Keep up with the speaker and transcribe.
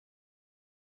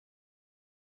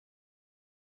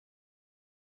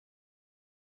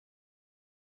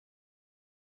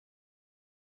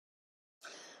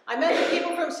I met the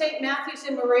people from St. Matthew's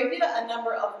in Moravia a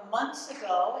number of months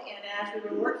ago, and as we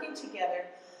were working together,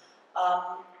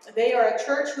 they are a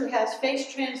church who has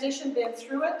faced transition, been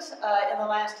through it in the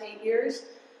last 8 years.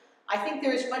 I think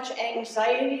there is much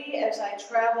anxiety as I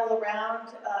travel around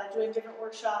doing different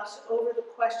workshops over the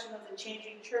question of the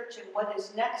changing church and what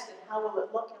is next and how will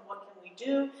it look and what can we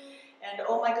do. And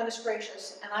oh my goodness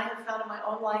gracious, and I have found in my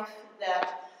own life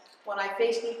that when I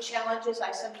face new challenges,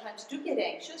 I sometimes do get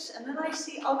anxious, and then I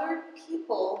see other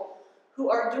people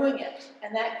who are doing it,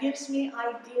 and that gives me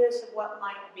ideas of what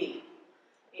might be.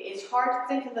 It's hard to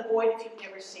think in the void if you've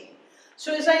never seen.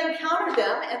 So as I encountered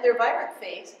them and their vibrant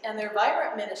faith and their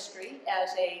vibrant ministry as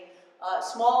a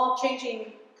small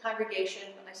changing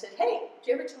congregation, I said, hey, did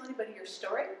you ever tell anybody your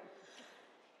story?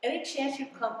 Any chance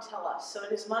you'd come tell us? So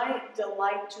it is my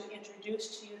delight to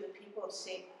introduce to you the people of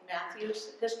St.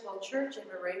 Matthew's Episcopal Church in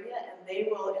Moravia, and they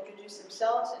will introduce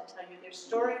themselves and tell you their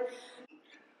story.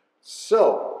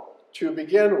 So, to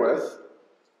begin with,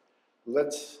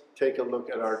 let's take a look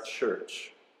at our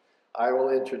church. I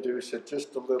will introduce it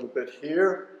just a little bit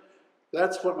here.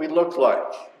 That's what we look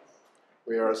like.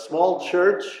 We are a small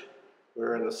church,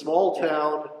 we're in a small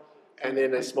town, and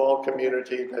in a small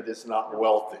community that is not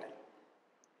wealthy.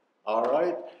 All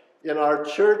right? In our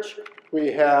church,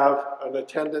 we have an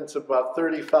attendance of about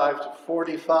 35 to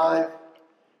 45.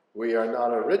 We are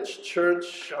not a rich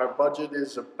church. Our budget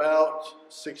is about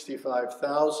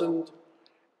 $65,000,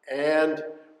 and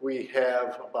we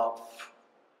have about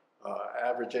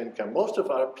average income. Most of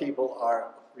our people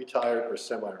are retired or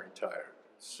semi-retired,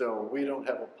 so we don't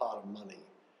have a pot of money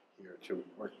here to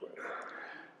work with.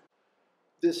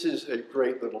 This is a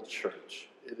great little church.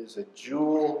 It is a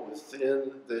jewel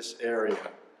within this area.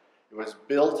 It was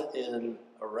built in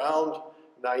around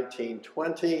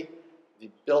 1920. The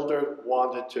builder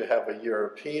wanted to have a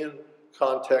European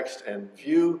context and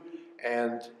view,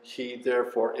 and he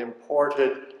therefore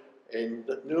imported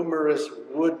numerous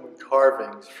wooden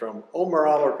carvings from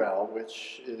Moravia,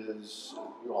 which is,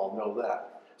 you all know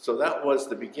that. So that was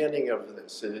the beginning of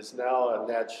this. It is now a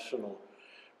National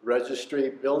Registry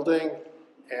building,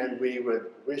 and we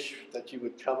would wish that you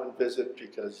would come and visit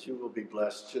because you will be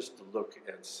blessed just to look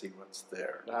and see what's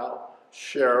there. Now,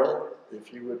 Cheryl,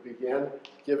 if you would begin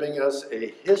giving us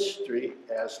a history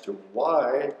as to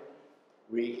why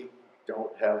we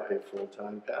don't have a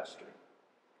full-time pastor.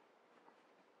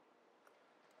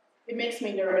 It makes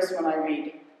me nervous when I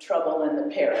read trouble in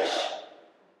the parish.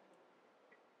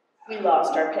 We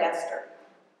lost our pastor.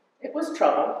 It was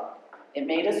trouble. It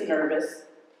made us nervous.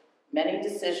 Many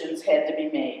decisions had to be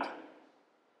made.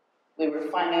 We were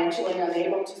financially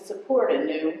unable to support a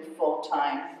new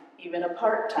full-time, even a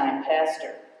part-time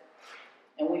pastor.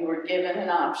 And we were given an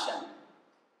option.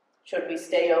 Should we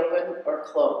stay open or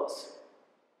close?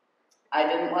 I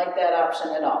didn't like that option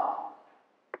at all.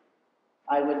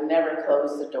 I would never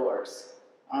close the doors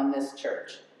on this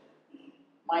church.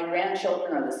 My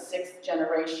grandchildren are the 6th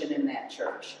generation in that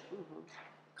church.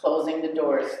 Closing the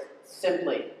doors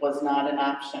simply was not an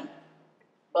option.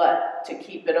 But to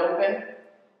keep it open,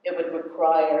 it would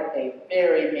require a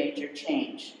very major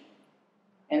change.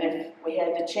 And if we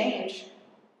had to change,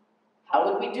 how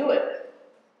would we do it?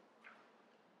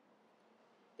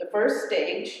 The first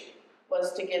stage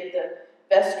was to get the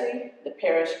vestry, the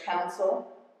parish council,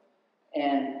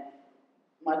 and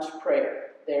much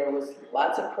prayer. There was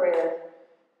lots of prayer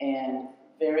and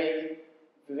very,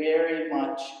 very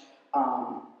much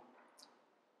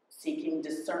seeking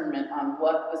discernment on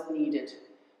what was needed.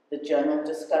 The general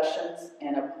discussions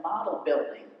and a model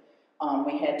building.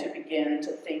 We had to begin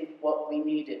to think what we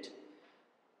needed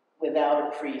without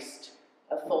a priest,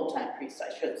 a full-time priest,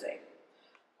 I should say.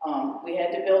 We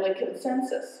had to build a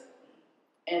consensus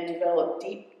and develop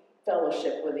deep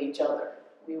fellowship with each other.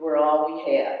 We were all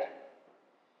we had.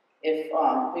 If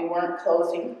we weren't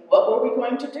closing, what were we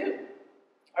going to do?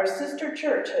 Our sister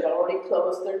church had already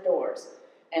closed their doors,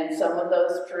 and some of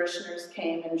those parishioners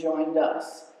came and joined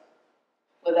us.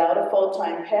 Without a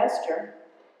full-time pastor,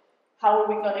 how are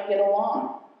we going to get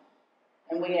along?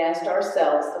 And we asked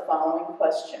ourselves the following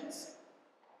questions.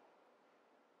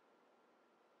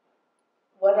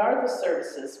 What are the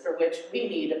services for which we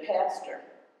need a pastor?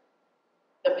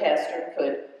 The pastor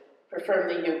could perform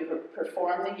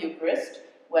the Eucharist,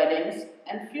 weddings,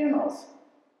 and funerals.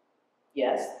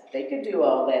 Yes, they could do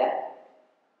all that.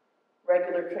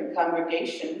 Regular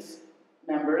congregations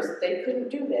members, they couldn't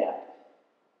do that.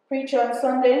 Preach on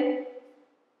Sunday?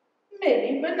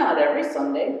 Maybe, but not every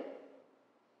Sunday.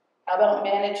 How about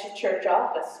manage the church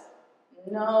office?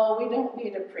 No, we don't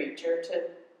need a preacher to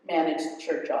manage the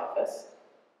church office.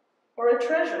 Or a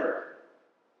treasurer.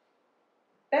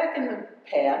 Back in the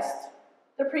past,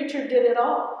 The preacher did it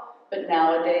all. But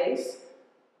nowadays,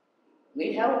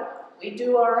 we help. We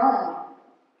do our own.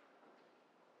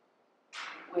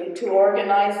 To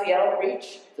organize the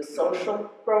outreach, the social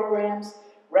programs,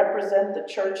 represent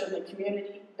the church and the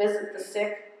community, visit the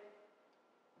sick.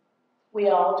 We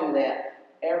all do that.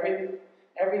 Every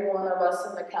one of us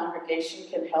in the congregation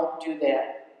can help do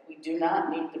that. We do not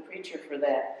need the preacher for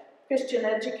that. Christian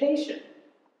education.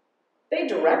 They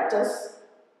direct us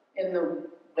in the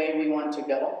way we want to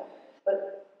go,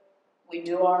 but we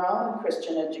do our own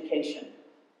Christian education.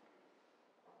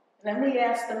 And then we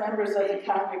ask the members of the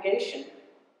congregation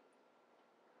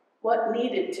what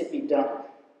needed to be done.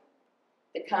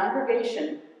 The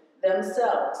congregation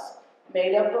themselves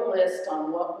made up a list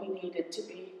on what we needed to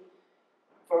be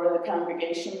for the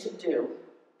congregation to do,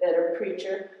 that a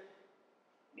preacher,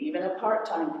 even a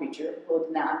part-time preacher,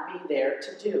 would not be there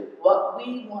to do. What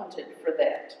we wanted for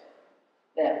that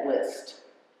list.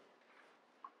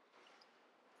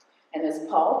 And as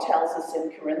Paul tells us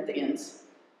in Corinthians,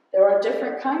 there are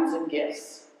different kinds of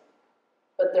gifts,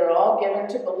 but they're all given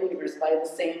to believers by the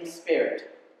same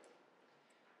Spirit.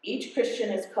 Each Christian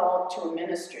is called to a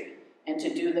ministry and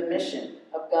to do the mission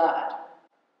of God.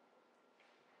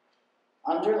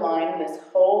 Underlying this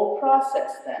whole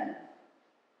process, then,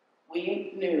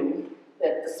 we knew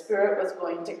that the Spirit was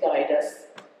going to guide us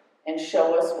and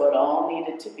show us what all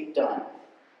needed to be done.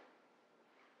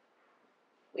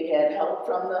 We had help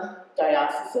from the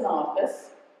diocesan office,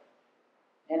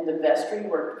 and the vestry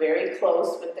worked very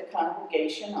close with the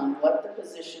congregation on what the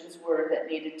positions were that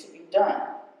needed to be done.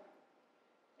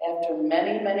 After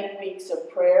many, many weeks of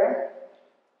prayer,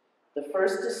 the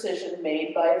first decision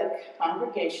made by the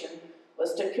congregation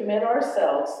was to commit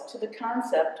ourselves to the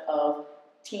concept of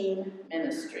team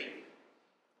ministry.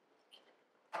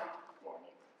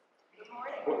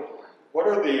 What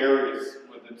are the areas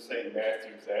within St.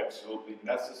 Matthew's absolutely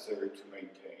necessary to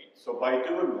maintain? So by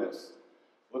doing this,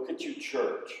 look at your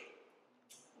church.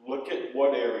 Look at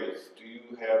what areas. Do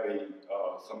you have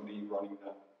somebody running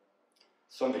the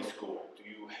Sunday school? Do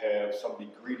you have somebody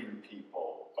greeting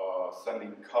people,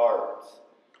 sending cards?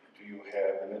 Do you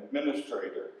have an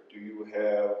administrator? Do you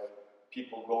have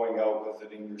people going out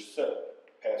visiting your sick?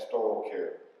 Pastoral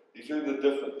care. These are the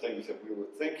different things that we were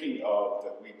thinking of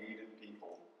that we needed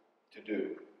people to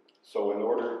do. So in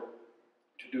order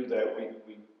to do that,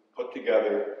 we put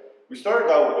together, we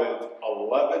started out with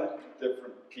 11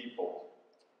 different people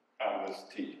on this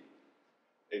team.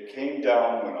 It came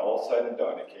down, when all said and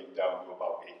done, it came down to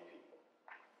about 8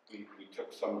 people. We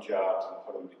took some jobs and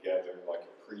put them together, like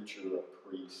a preacher, a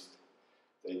priest.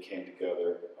 They came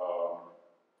together,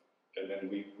 and then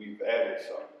we've added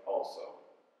some also,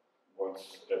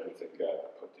 once everything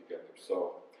got put together.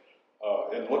 So,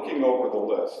 in looking over the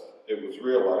list, it was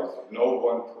realized that no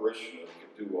one parishioner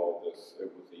could do all this.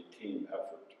 It was a team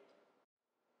effort.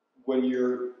 When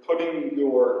you're putting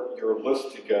your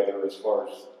list together as far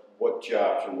as what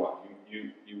jobs you want,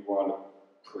 you want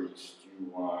a priest, you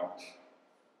want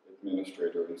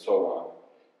administrator, and so on.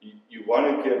 You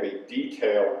want to give a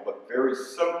detailed, but very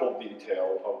simple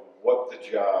detail of what the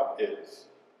job is.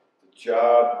 The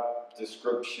job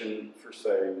description, per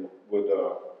se,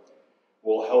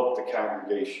 will help the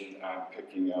congregation on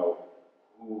picking out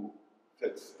who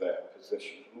fits that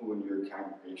position, who in your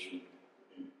congregation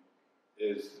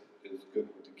is good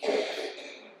with the kids,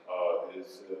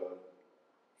 is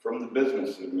from the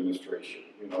business administration,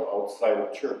 outside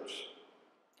of church.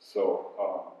 So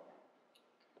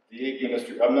the 8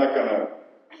 ministries,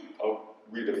 I'll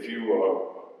read a few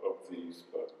of these,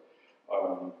 but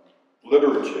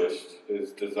liturgist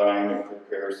is design and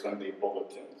prepare Sunday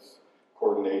bulletins,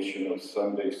 coordination of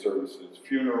Sunday services,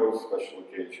 funerals, special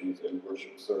occasions, and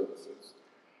worship services.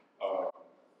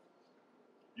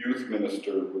 Youth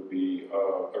minister would be,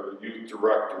 or youth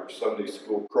director, Sunday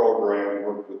school program,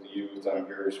 work with the youth on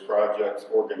various projects,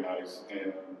 organize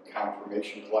in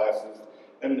confirmation classes,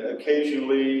 and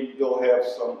occasionally you'll have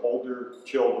some older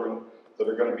children that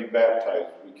are going to be baptized.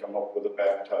 We come up with a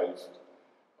baptized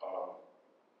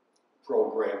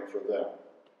program for them.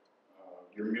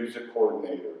 Your music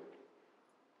coordinator.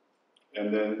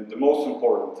 And then the most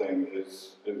important thing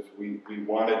is we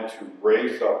wanted to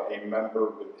raise up a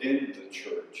member within the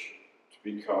church to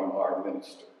become our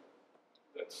minister.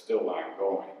 That's still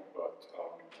ongoing, but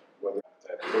whether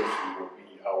that person will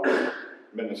be our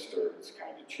minister has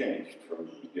kind of changed from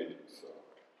the beginning. So,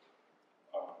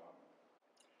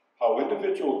 how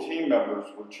individual team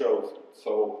members were chosen.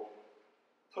 So,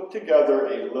 put together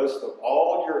a list of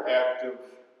all your active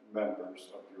members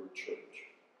of your church.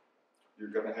 You're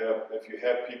going to have, if you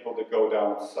have people that go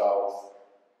down south,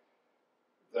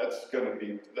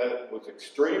 that was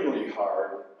extremely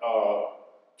hard,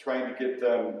 trying to get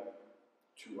them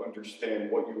to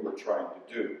understand what you were trying to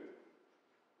do.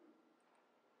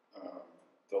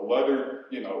 The letter,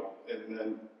 and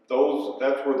then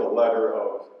that's where the letter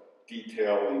of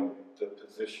detailing the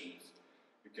positions,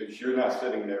 because you're not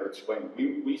sitting there explaining.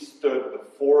 We stood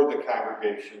before the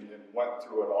congregation and went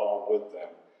through it all with them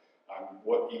on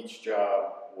what each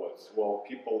job was. Well,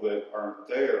 people that aren't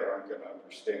there aren't going to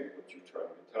understand what you're trying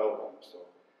to tell them. So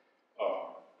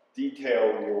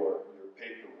detail your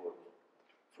paperwork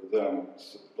for them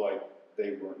like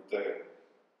they weren't there.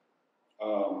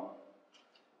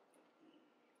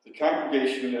 The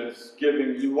congregation is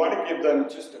you want to give them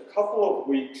just a couple of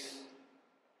weeks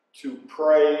to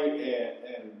pray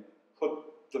and put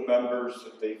the members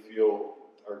that they feel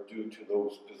are due to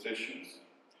those positions.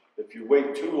 If you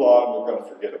wait too long, they're going to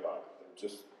forget about it. They're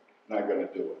just not going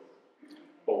to do it.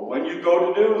 But when you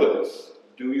go to do this,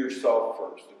 do yourself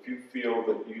first. If you feel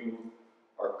that you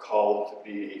are called to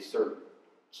be in a certain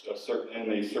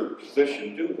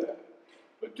position, do that.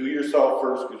 But do yourself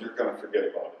first, because you're going to forget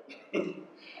about it.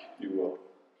 You will.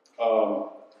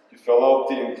 You fill out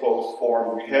the enclosed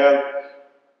form. We have,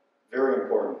 very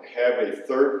important, have a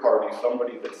third party,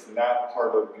 somebody that's not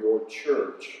part of your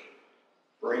church.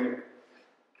 Bring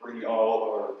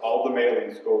all the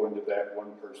mailings go into that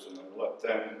one person, and let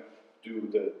them do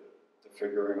the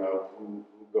figuring out who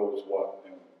goes what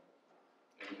and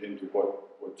into what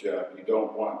job. You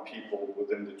don't want people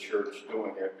within the church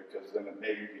doing it, because then it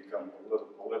may become a little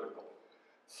political.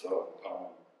 So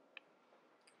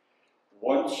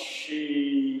once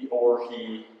she or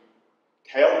he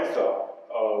tallies up,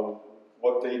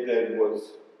 what they did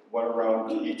was went around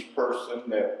to each person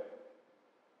that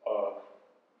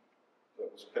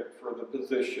was picked for the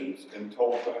positions and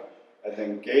told them, and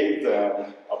then gave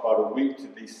them about a week to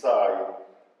decide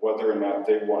whether or not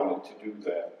they wanted to do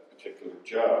that particular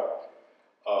job.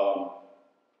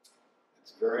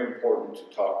 It's very important to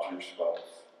talk to your spouse.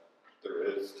 There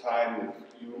is time that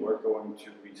you are going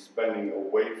to be spending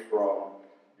away from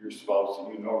your spouse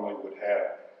that you normally would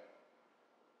have.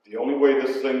 The only way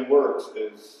this thing works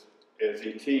is, as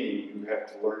a team, you have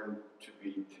to learn to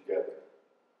be together.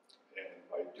 And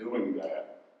by doing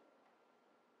that,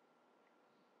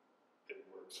 it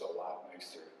works a lot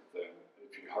nicer than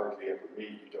if you hardly ever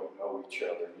meet, you don't know each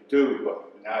other. You do, but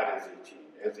not as a team.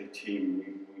 As a team,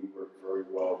 we work very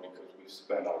well, because we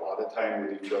spend a lot of time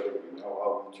with each other. We know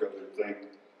how each other think,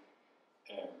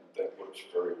 and that works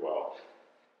very well.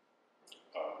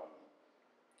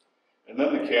 And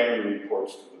then the canon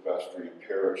reports to the vestry and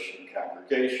parish and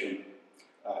congregation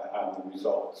on the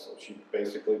results. So she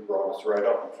basically brought us right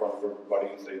up in front of everybody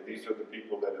and said, these are the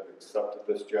people that have accepted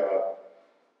this job,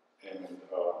 and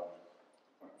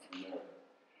went from there.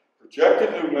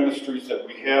 Projected new ministries that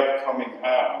we have coming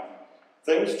on,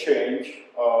 things change.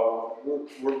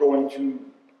 We're going to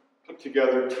put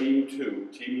together Team 2.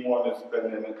 Team 1 has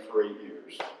been in it for 8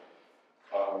 years.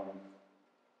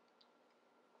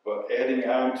 But adding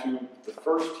on to the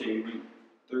first team,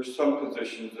 there's some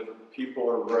positions that people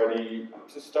are ready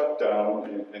to step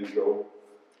down and go.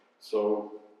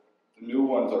 So the new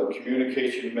ones, our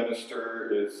communication minister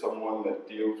is someone that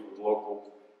deals with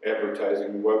local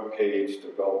advertising, web page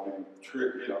development,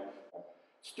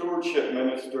 Stewardship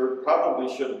minister probably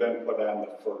should have been put on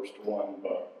the first one,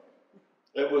 but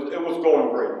it was going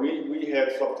great. We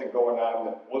had something going on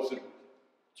that wasn't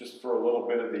just for a little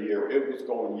bit of the year. It was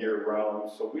going year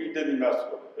round, so we didn't mess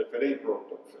with it. If it ain't broke,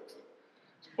 don't fix it.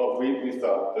 But we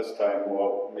thought this time,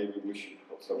 well, maybe we should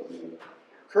put somebody in there.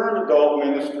 Current adult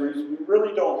ministries, we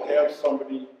really don't have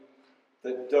somebody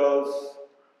that does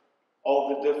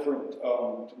all the different,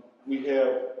 we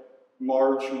have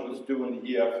Marge, who was doing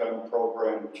the EFM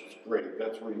program, which is great.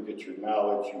 That's where you get your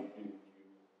knowledge, you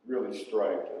really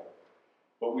strive to.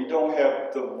 But we don't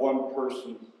have the one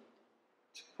person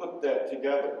to put that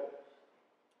together.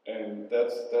 And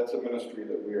that's a ministry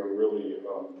that we are really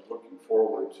looking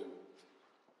forward to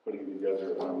putting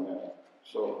together on that.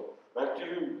 So, back to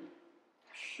you,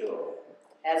 Cheryl.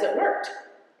 Has it worked?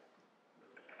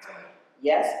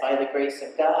 Yes, by the grace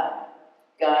of God.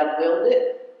 God willed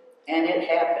it, and it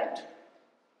happened.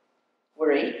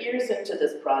 We're 8 years into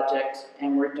this project,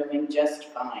 and we're doing just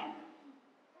fine.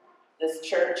 This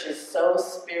church is so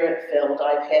spirit-filled.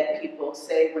 I've had people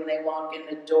say when they walk in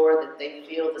the door that they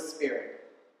feel the Spirit.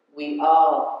 We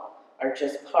all are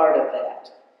just part of that.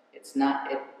 It's not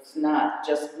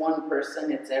just one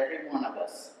person, it's every one of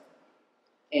us.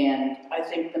 And I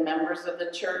think the members of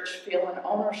the church feel an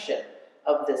ownership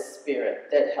of this Spirit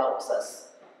that helps us.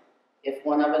 If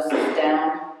one of us is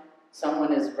down,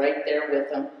 someone is right there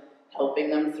with them, helping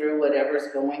them through whatever's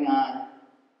going on.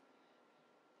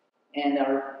 And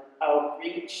our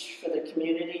outreach for the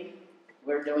community,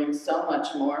 we're doing so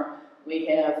much more. We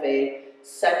have a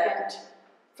second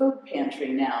food pantry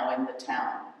now in the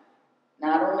town.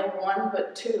 Not only one,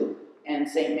 but two. And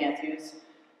St. Matthew's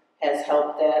has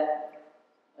helped that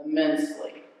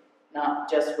immensely. Not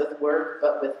just with work,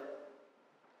 but with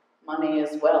money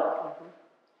as well.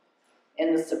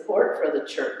 And the support for the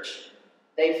church.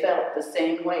 They felt the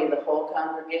same way, the whole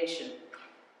congregation.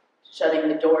 Shutting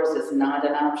the doors is not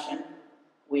an option.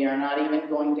 We are not even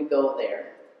going to go there.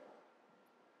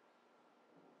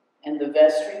 And the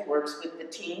vestry works with the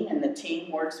team, and the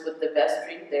team works with the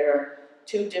vestry. They're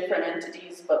two different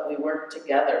entities, but we work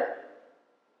together.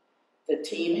 The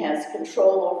team has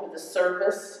control over the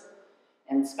service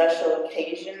and special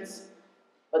occasions,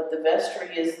 but the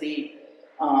vestry is they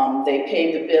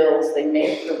pay the bills, they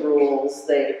make the rules,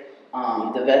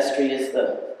 the vestry is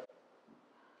the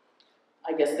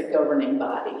governing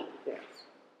body. Yes.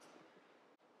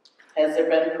 Has there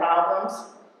been problems?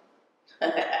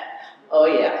 Oh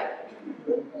yeah,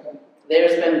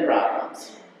 there's been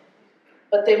problems.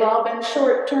 But they've all been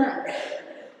short-term.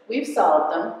 We've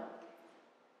solved them.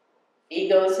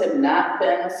 Egos have not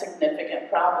been a significant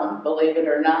problem, believe it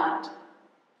or not.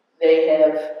 We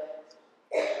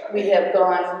have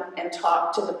gone and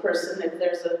talked to the person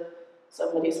if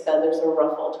somebody's feathers are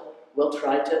ruffled. We'll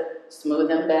try to smooth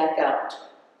them back out.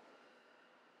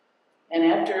 And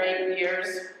after 8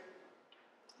 years,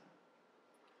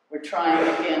 we're trying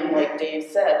again, like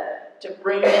Dave said, to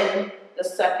bring in the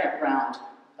second round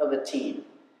of a team.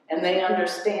 And they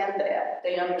understand that.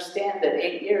 They understand that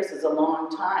 8 years is a long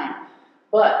time.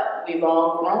 But we've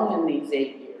all grown in these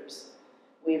 8 years.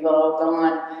 We've all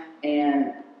gone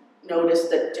and noticed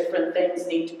that different things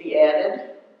need to be added.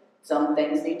 Some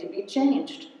things need to be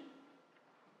changed.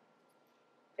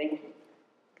 Thank you.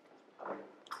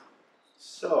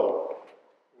 So,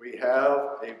 we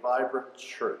have a vibrant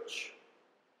church.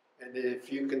 And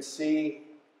if you can see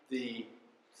the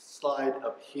slide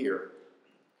up here,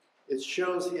 it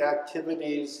shows the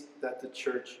activities that the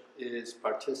church is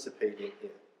participating in.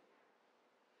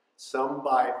 Some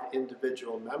by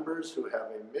individual members who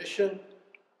have a mission,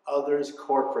 others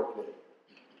corporately.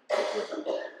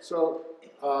 So,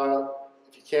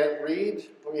 if you can't read,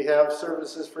 we have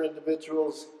services for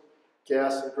individuals,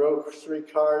 gas and grocery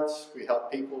cards. We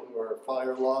help people who are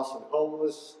fire loss and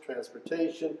homeless,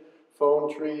 transportation, phone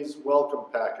trees, welcome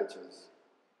packages.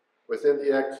 Within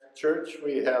the church,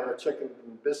 we have a chicken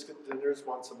and biscuit dinners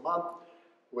once a month,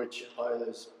 which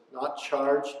is not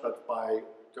charged but by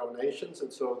donations,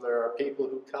 and so there are people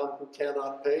who come who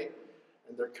cannot pay,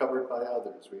 and they're covered by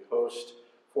others. We host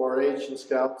 4-H and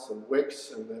Scouts and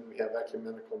WICs, and then we have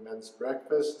Ecumenical Men's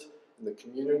Breakfast. In the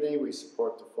community, we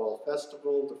support the Fall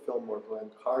Festival, the Fillmore Glen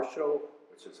Car Show,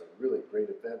 which is a really great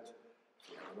event.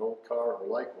 If you have an old car or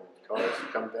like old cars,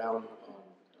 come down on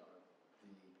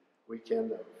the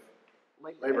weekend of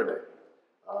Labor Day.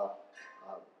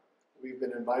 We've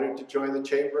been invited to join the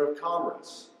Chamber of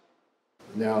Commerce.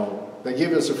 Now, they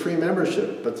give us a free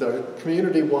membership, but the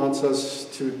community wants us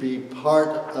to be part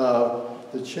of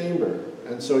the chamber.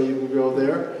 And so you can go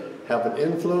there, have an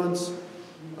influence,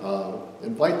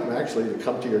 invite them actually to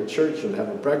come to your church and have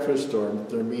a breakfast or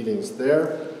their meetings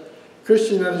there.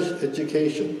 Christian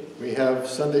education. We have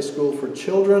Sunday school for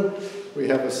children. We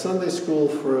have a Sunday school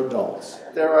for adults.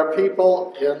 There are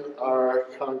people in our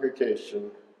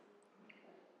congregation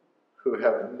who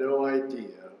have no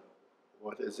idea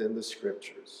what is in the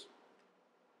scriptures.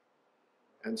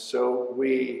 And so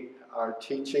we are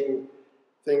teaching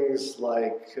things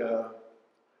like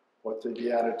what the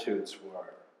Beatitudes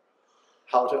were,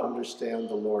 how to understand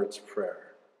the Lord's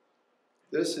Prayer.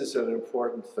 This is an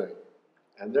important thing,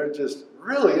 and they're just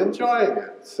really enjoying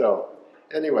it. So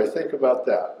anyway, think about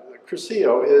that.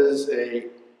 Crescio is an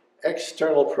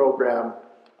external program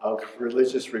of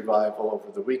religious revival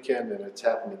over the weekend, and it's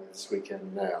happening this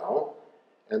weekend now.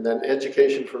 And then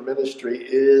Education for Ministry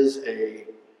is a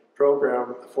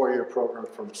program, a 4-year program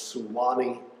from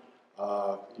Sewanee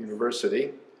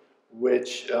University,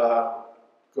 which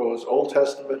goes Old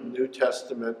Testament, New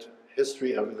Testament,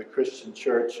 history of the Christian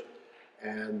church,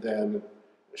 and then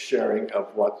sharing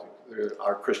of what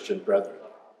our Christian brethren.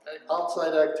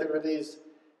 Outside activities,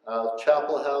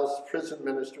 chapel house, prison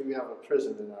ministry. We have a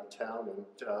prison in our town, and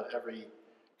every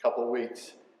couple of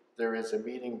weeks there is a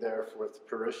meeting there with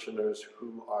parishioners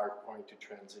who are going to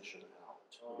transition out.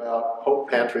 About Hope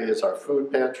Pantry is our food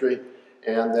pantry,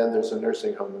 and then there's a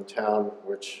nursing home in town,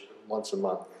 which once a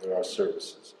month there are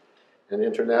services. And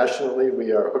internationally,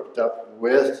 we are hooked up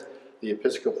with the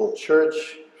Episcopal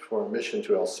Church for a mission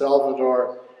to El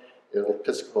Salvador, In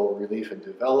Episcopal Relief and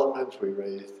Development, we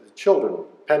raised the children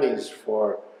pennies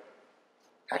for,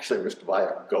 actually it was to buy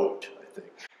a goat, I think.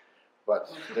 But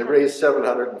they raised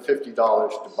 $750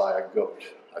 to buy a goat,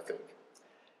 I think.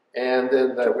 And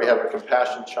then we have a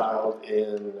compassion child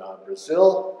in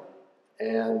Brazil,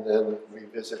 and then we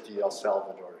visit the El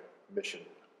Salvador mission,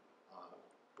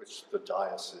 which the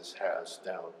diocese has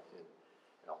down in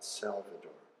El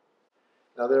Salvador.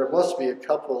 Now there must be a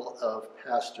couple of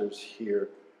pastors here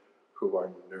who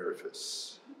are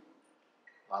nervous.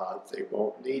 They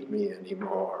won't need me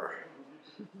anymore.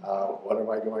 What am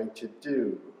I going to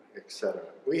do, etc.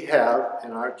 We have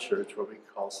in our church what we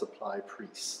call supply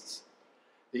priests.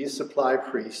 These supply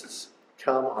priests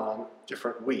come on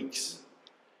different weeks,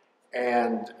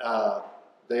 and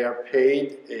they are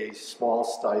paid a small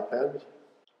stipend.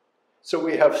 So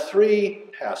we have 3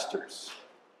 pastors,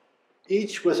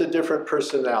 each with a different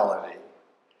personality,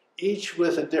 each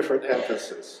with a different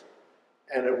emphasis,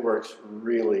 and it works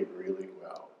really, really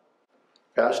well.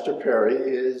 Pastor Perry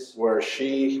is where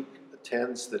she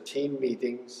attends the team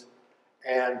meetings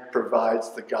and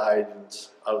provides the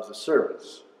guidance of the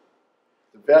service.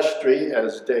 The vestry,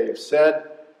 as Dave said,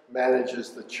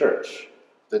 manages the church.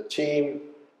 The team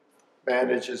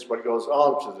manages what goes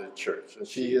on to the church, and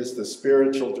she is the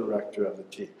spiritual director of the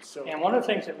team. And one of the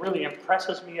things that really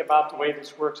impresses me about the way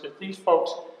this works is these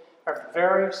folks are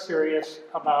very serious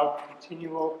about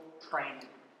continual training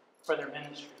for their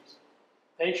ministries.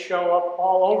 They show up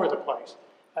all over the place.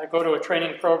 I go to a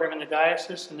training program in the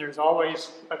diocese, and there's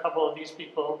always a couple of these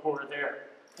people who are there.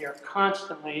 They are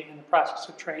constantly in the process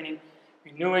of training,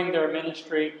 renewing their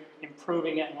ministry,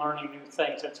 improving it, and learning new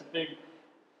things. That's a big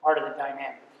part of the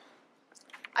dynamic.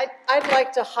 I'd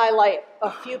like to highlight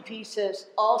a few pieces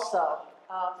also.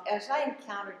 As I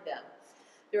encountered them,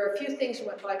 there are a few things that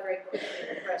went by very quickly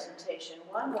in the presentation.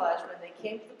 One was when they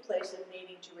came to the place of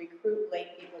needing to recruit lay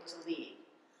people to lead.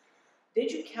 Did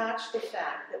you catch the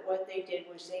fact that what they did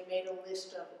was they made a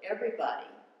list of everybody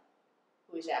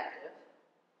who is active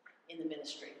in the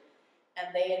ministry, and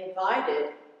they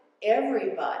invited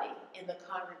everybody in the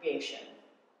congregation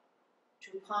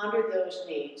to ponder those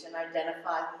needs and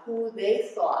identify who they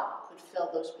thought could fill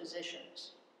those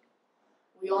positions.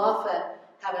 We often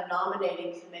have a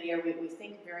nominating committee, or we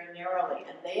think very narrowly,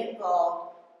 and they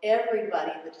involved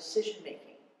everybody in the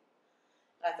decision-making.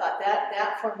 I thought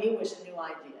that for me was a new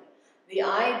idea. The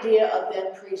idea of them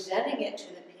presenting it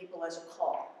to the people as a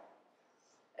call,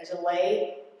 as a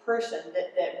lay person,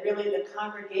 that really the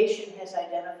congregation has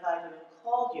identified you and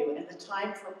called you, and the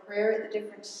time for prayer at the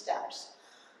different steps.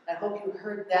 I hope you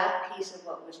heard that piece of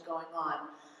what was going on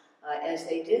as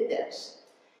they did this.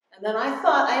 And then I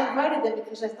invited them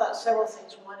because I thought several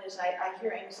things. One is I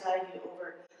hear anxiety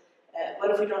over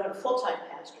what if we don't have a full-time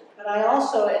pastor? But I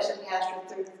also, as a pastor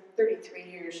of 33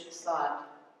 years, thought,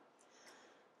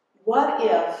 what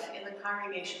if in the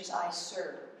congregations I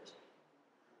served,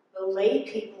 the lay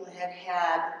people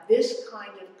had this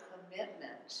kind of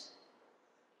commitment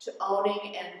to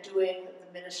owning and doing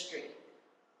the ministry?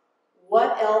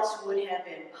 What else would have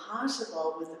been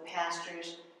possible with the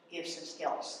pastor's gifts and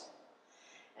skills?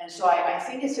 And so I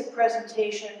think it's a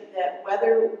presentation that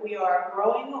whether we are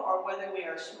growing or whether we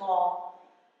are small,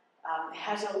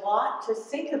 has a lot to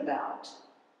think about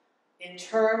in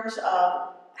terms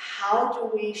of how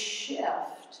do we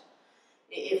shift.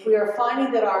 If we are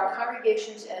finding that our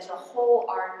congregations as a whole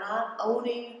are not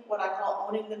owning what I call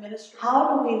owning the ministry,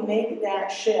 how do we make that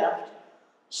shift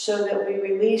so that we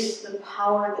release the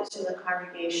power that's in the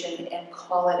congregation and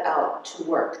call it out to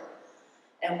work?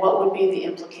 And what would be the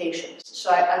implications?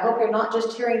 So I hope you're not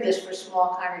just hearing this for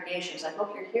small congregations. I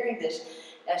hope you're hearing this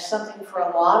as something for a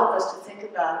lot of us to think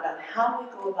about how we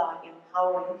go about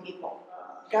empowering people.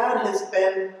 God has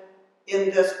been in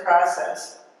this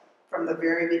process from the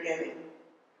very beginning.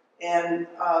 And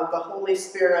the Holy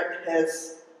Spirit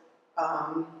has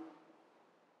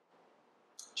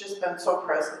just been so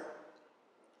present.